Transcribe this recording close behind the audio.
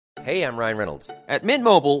Hey, I'm Ryan Reynolds. At Mint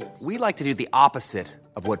Mobile, we like to do the opposite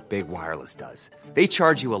of what Big Wireless does. They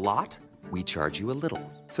charge you a lot, we charge you a little.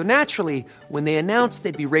 So naturally, when they announced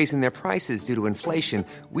they'd be raising their prices due to inflation,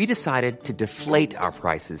 we decided to deflate our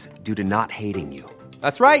prices due to not hating you.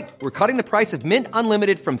 That's right. We're cutting the price of Mint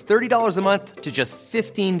Unlimited from $30 a month to just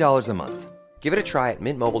 $15 a month. Give it a try at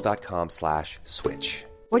mintmobile.com/switch.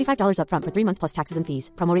 $45 up front for 3 months plus taxes and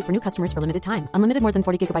fees. Promo rate for new customers for limited time. Unlimited more than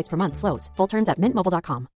 40 gigabytes per month. Slows full terms at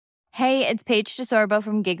mintmobile.com. Hey, it's Paige DeSorbo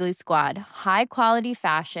from Giggly Squad. High quality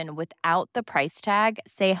fashion without the price tag.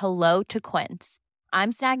 Say hello to Quince.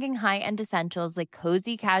 I'm snagging high-end essentials like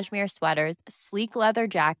cozy cashmere sweaters, sleek leather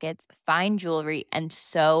jackets, fine jewelry, and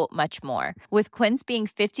so much more. With Quince being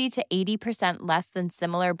 50 to 80% less than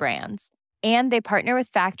similar brands. And they partner with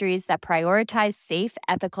factories that prioritize safe,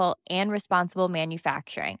 ethical, and responsible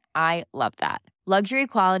manufacturing. I love that. Luxury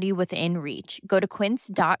quality within reach. Go to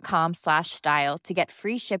quince.com/style to get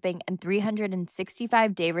free shipping and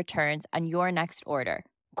 365-day returns on your next order.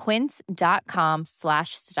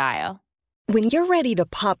 Quince.com/style. When you're ready to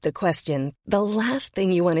pop the question, the last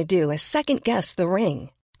thing you want to do is second-guess the ring.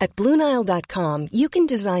 At BlueNile.com, you can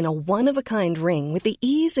design a one-of-a-kind ring with the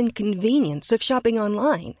ease and convenience of shopping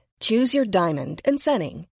online. Choose your diamond and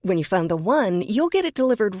setting. When you find the one, you'll get it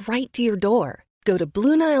delivered right to your door. Go to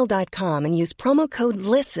BlueNile.com and use promo code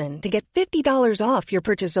LISTEN to get $50 off your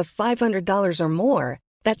purchase of $500 or more.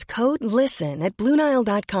 That's code LISTEN at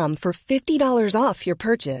BlueNile.com for $50 off your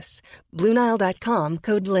purchase. BlueNile.com,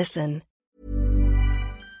 code LISTEN.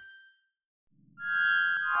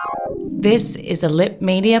 This is a Lip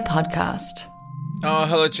Media podcast. Oh,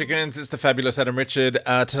 hello, chickens. It's the fabulous Adam Richard.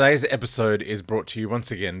 Today's episode is brought to you once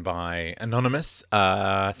again by Anonymous.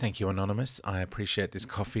 Thank you, Anonymous. I appreciate this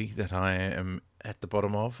coffee that I am at the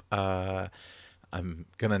bottom of. I'm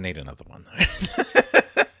going to need another one, though.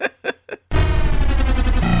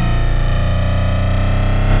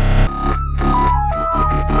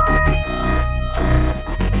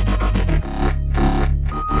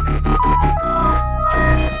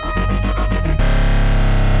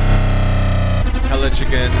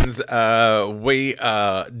 Chickens, we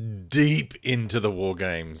are deep into the War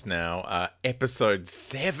Games now. Episode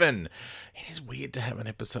 7. It is weird to have an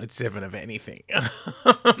episode 7 of anything.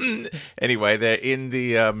 Anyway, they're in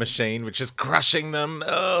the machine, which is crushing them.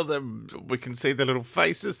 We can see the little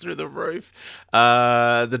faces through the roof.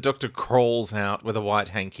 The doctor crawls out with a white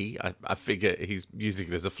hanky. I figure he's using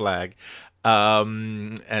it as a flag.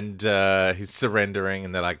 And he's surrendering,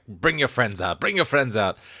 and they're like, bring your friends out.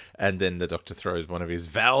 And then the doctor throws one of his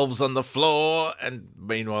valves on the floor, and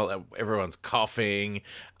meanwhile everyone's coughing,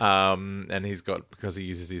 and he's got, because he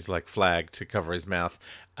uses his like flag to cover his mouth,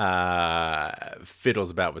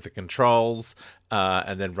 fiddles about with the controls,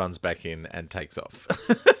 and then runs back in and takes off.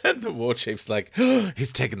 And the war chief's like,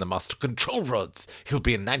 he's taken the master control rods, he'll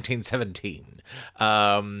be in 1917.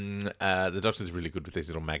 The doctor's really good with these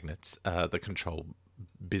little magnets, the control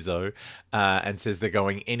bizzo, and says they're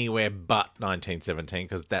going anywhere but 1917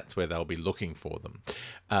 because that's where they'll be looking for them.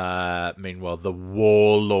 Meanwhile, the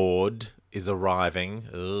warlord is arriving.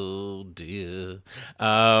 Oh dear.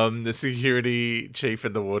 The security chief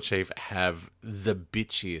and the war chief have the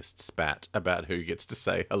bitchiest spat about who gets to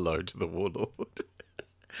say hello to the warlord.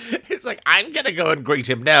 It's like, I'm going to go and greet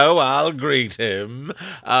him. No, I'll greet him.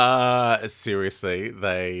 Seriously,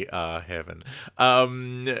 they are heaven.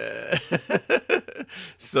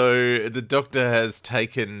 So the doctor has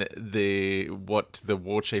taken what the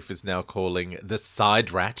war chief is now calling the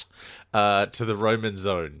side rat to the Roman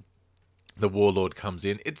zone. The warlord comes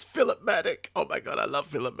in. It's Philip Maddock. Oh my God, I love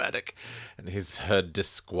Philip Maddock. And he's heard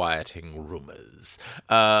disquieting rumours.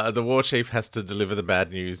 The war chief has to deliver the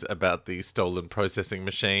bad news about the stolen processing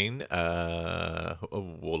machine.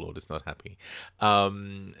 Warlord is not happy.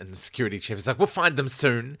 And the security chief is like, we'll find them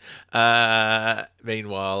soon.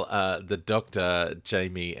 Meanwhile, the doctor,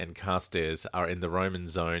 Jamie, and Carstairs are in the Roman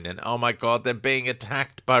zone. And oh my God, they're being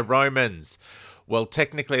attacked by Romans. Well,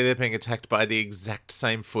 technically, they're being attacked by the exact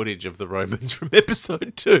same footage of the Romans from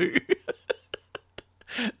episode 2.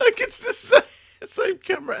 Like, it's the same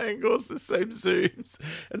camera angles, the same zooms,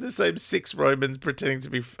 and the same 6 Romans pretending to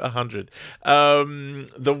be 100.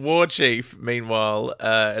 The war chief, meanwhile,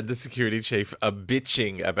 and the security chief are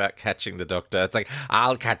bitching about catching the doctor. It's like,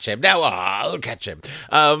 I'll catch him. No, I'll catch him.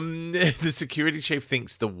 The security chief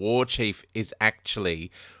thinks the war chief is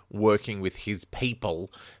actually working with his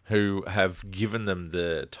people who have given them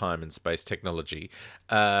the time and space technology,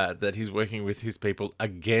 that he's working with his people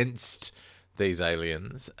against these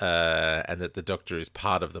aliens, and that the doctor is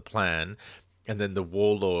part of the plan. And then the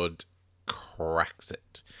warlord cracks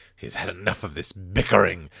it. He's had enough of this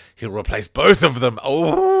bickering. He'll replace both of them.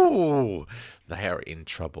 Oh, they are in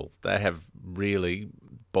trouble. They have really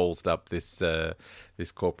ballsed up this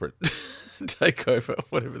corporate takeover,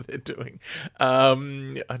 whatever they're doing.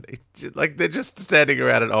 Like they're just standing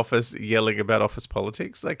around an office yelling about office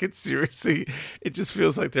politics. Like it just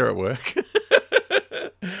feels like they're at work.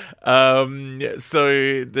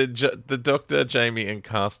 So the Doctor, Jamie, and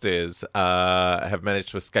Carstairs have managed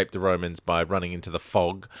to escape the Romans by running into the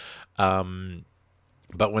fog.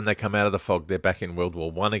 But when they come out of the fog, they're back in World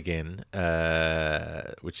War I again,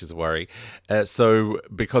 which is a worry. So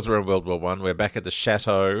because we're in World War I, we're back at the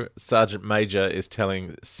chateau. Sergeant Major is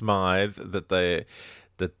telling Smythe that the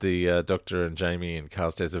Doctor and Jamie and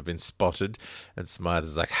Carstairs have been spotted. And Smythe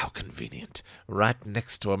is like, how convenient. Right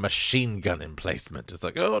next to a machine gun emplacement. It's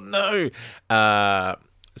like, oh no.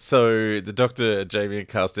 So the Doctor, Jamie, and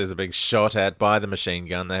Carstairs are being shot at by the machine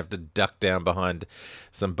gun. They have to duck down behind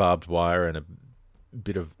some barbed wire and a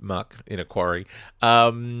bit of muck in a quarry.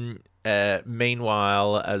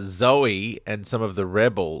 Meanwhile, Zoe and some of the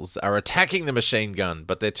rebels are attacking the machine gun,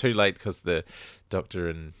 but they're too late because the Doctor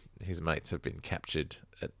and his mates have been captured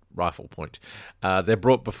at rifle point. They're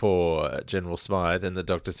brought before General Smythe, and the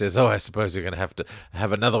Doctor says, I suppose you're going to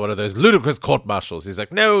have another one of those ludicrous court-martials. He's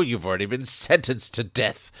like, no, you've already been sentenced to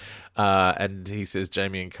death. And he says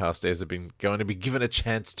Jamie and Carstairs going to be given a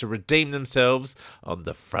chance to redeem themselves on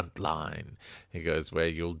the front line. He goes, where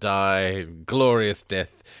you'll die in glorious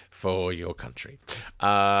death for your country.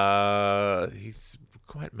 He's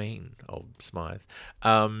quite mean, old Smythe.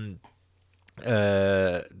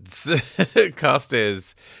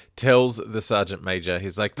 Carstairs tells the Sergeant Major,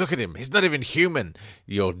 he's like, look at him, he's not even human,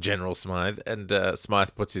 your General Smythe. And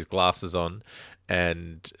Smythe puts his glasses on,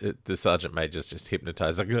 and the Sergeant Major's just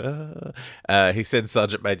hypnotized. Like, he sends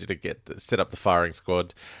Sergeant Major to set up the firing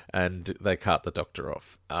squad, and they cart the Doctor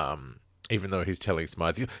off. Even though he's telling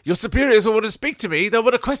Smythe, your superiors will want to speak to me, they'll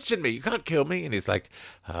want to question me, you can't kill me. And he's like,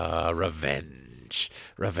 revenge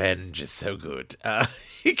is so good.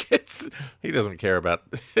 He doesn't care about.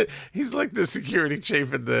 He's like the security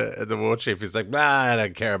chief and the war chief. He's like, I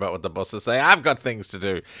don't care about what the bosses say. I've got things to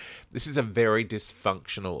do. This is a very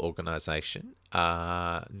dysfunctional organization.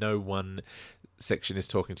 No one section is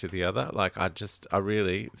talking to the other. Like I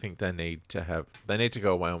really think they need to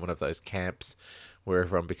go away on one of those camps where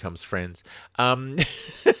everyone becomes friends. They're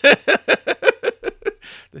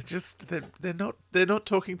not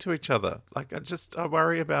talking to each other. Like I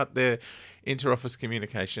worry about their inter-office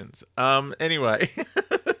communications. Anyway,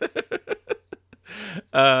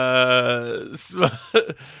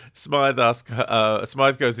 Smythe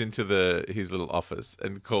goes into his little office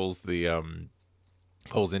and calls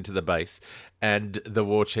into the base, and the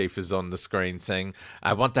war chief is on the screen saying,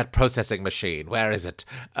 I want that processing machine, where is it?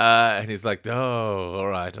 And he's like, oh, all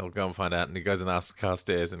right, I'll go and find out. And he goes and asks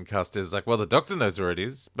Carstairs, and Carstairs is like, well, the Doctor knows where it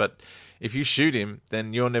is, but if you shoot him,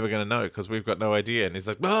 then you're never going to know because we've got no idea. And he's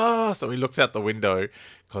like, so he looks out the window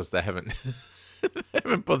because they haven't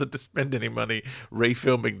bothered to spend any money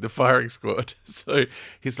refilming the firing squad. So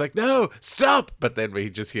he's like, no, stop. But then we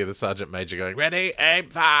just hear the Sergeant Major going, ready, aim,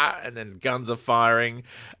 fire. And then guns are firing.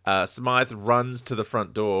 Smythe runs to the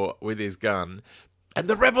front door with his gun. And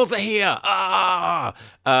the rebels are here.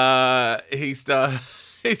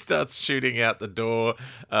 He starts shooting out the door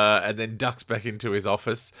and then ducks back into his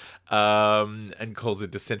office and calls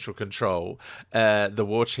into Central Control. The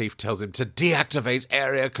war chief tells him to deactivate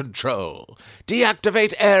area control.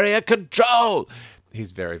 Deactivate area control!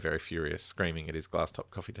 He's very, very furious, screaming at his glass-top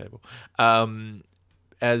coffee table.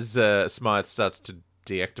 As Smythe starts to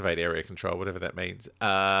deactivate area control, whatever that means,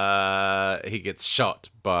 he gets shot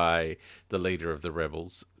by the leader of the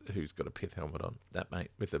rebels, who's got a pith helmet on, that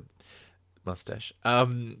mate with a mustache.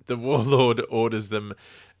 The warlord orders them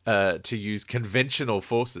to use conventional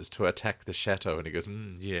forces to attack the chateau, and he goes,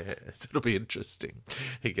 yes, it'll be interesting.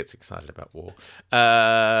 He gets excited about war.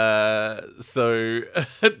 So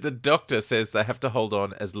the Doctor says they have to hold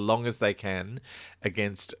on as long as they can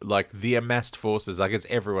against like the amassed forces. Like it's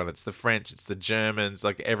everyone. It's the French, it's the Germans,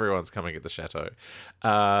 like everyone's coming at the chateau.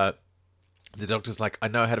 The Doctor's like, I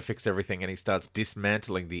know how to fix everything, and he starts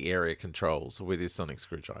dismantling the area controls with his sonic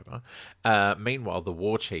screwdriver. Meanwhile, the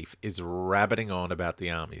war chief is rabbiting on about the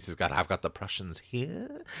armies. He's got, I've got the Prussians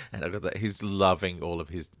here, and I've got that. He's loving all of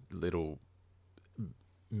his little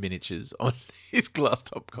miniatures on his glass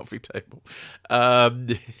top coffee table.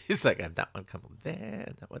 He's like, that one come on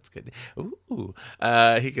there, that one's good. Ooh.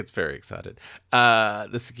 He gets very excited.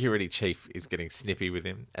 The security chief is getting snippy with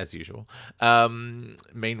him, as usual.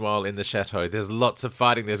 Meanwhile, in the chateau, there's lots of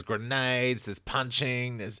fighting. There's grenades, there's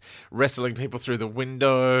punching, there's wrestling people through the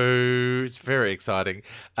window. It's very exciting.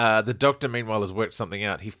 The doctor, meanwhile, has worked something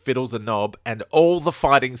out. He fiddles a knob and all the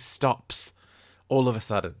fighting stops all of a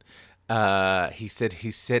sudden. He said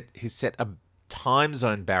he's set a time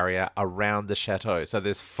zone barrier around the chateau. So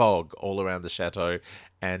there's fog all around the chateau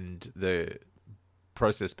and the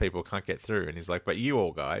process people can't get through. And he's like, but you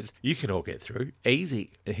all guys, you can all get through.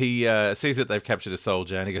 Easy. He sees that they've captured a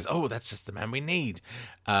soldier and he goes, oh, that's just the man we need.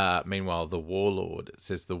 Meanwhile, the warlord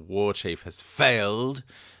says the war chief has failed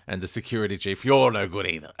and the security chief, you're no good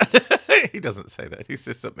either. He doesn't say that. He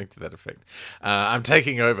says something to that effect. I'm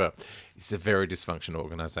taking over. It's a very dysfunctional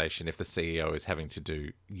organization if the CEO is having to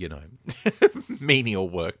do, menial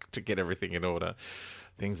work to get everything in order.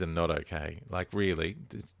 Things are not okay. Like, really,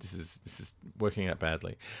 this is working out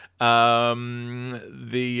badly. The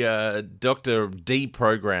doctor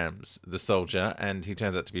deprograms the soldier, and he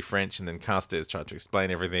turns out to be French. And then Carstairs tried to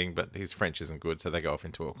explain everything, but his French isn't good, so they go off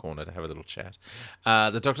into a corner to have a little chat.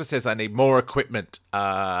 The doctor says, "I need more equipment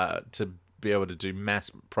to be able to do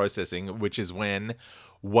mass processing," which is when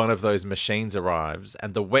one of those machines arrives,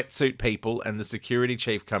 and the wetsuit people and the security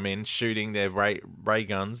chief come in, shooting their ray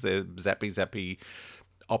guns, their zappy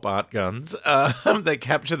op art guns. They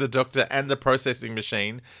capture the doctor and the processing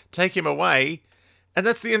machine, take him away, and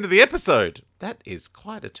that's the end of the episode. That is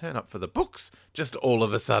quite a turn up for the books, just all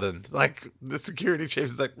of a sudden. Like, the security chief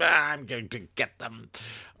is like, I'm going to get them.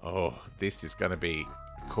 Oh, this is going to be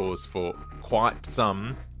cause for quite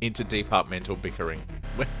some interdepartmental bickering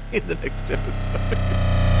in the next episode.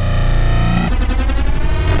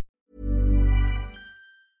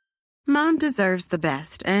 Mom deserves the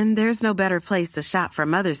best, and there's no better place to shop for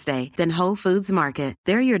Mother's Day than Whole Foods Market.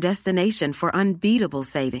 They're your destination for unbeatable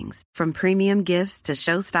savings, from premium gifts to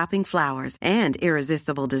show-stopping flowers and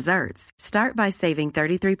irresistible desserts. Start by saving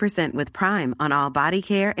 33% with Prime on all body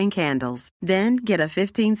care and candles. Then get a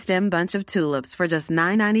 15-stem bunch of tulips for just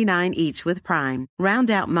 $9.99 each with Prime.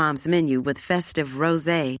 Round out Mom's menu with festive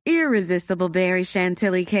rosé, irresistible berry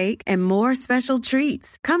chantilly cake, and more special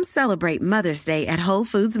treats. Come celebrate Mother's Day at Whole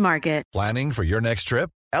Foods Market. Planning for your next trip?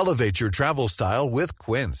 Elevate your travel style with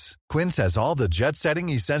Quince. Quince has all the jet-setting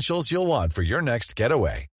essentials you'll want for your next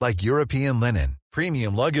getaway, like European linen,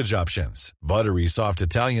 premium luggage options, buttery soft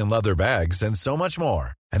Italian leather bags, and so much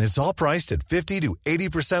more. And it's all priced at 50 to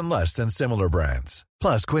 80% less than similar brands.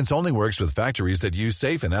 Plus, Quince only works with factories that use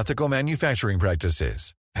safe and ethical manufacturing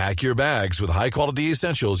practices. Pack your bags with high-quality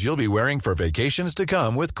essentials you'll be wearing for vacations to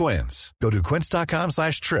come with Quince. Go to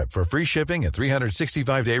quince.com/trip for free shipping and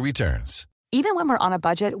 365-day returns. Even when we're on a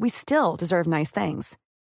budget, we still deserve nice things.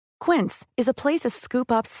 Quince is a place to scoop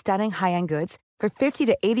up stunning high-end goods for 50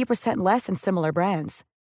 to 80% less than similar brands.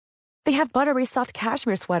 They have buttery soft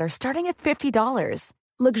cashmere sweaters starting at $50,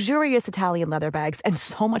 luxurious Italian leather bags, and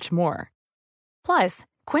so much more. Plus,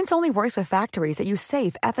 Quince only works with factories that use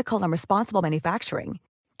safe, ethical, and responsible manufacturing.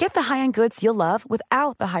 Get the high-end goods you'll love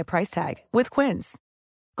without the high price tag with Quince.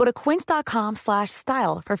 Go to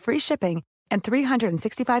quince.com/style for free shipping and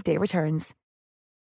 365-day returns.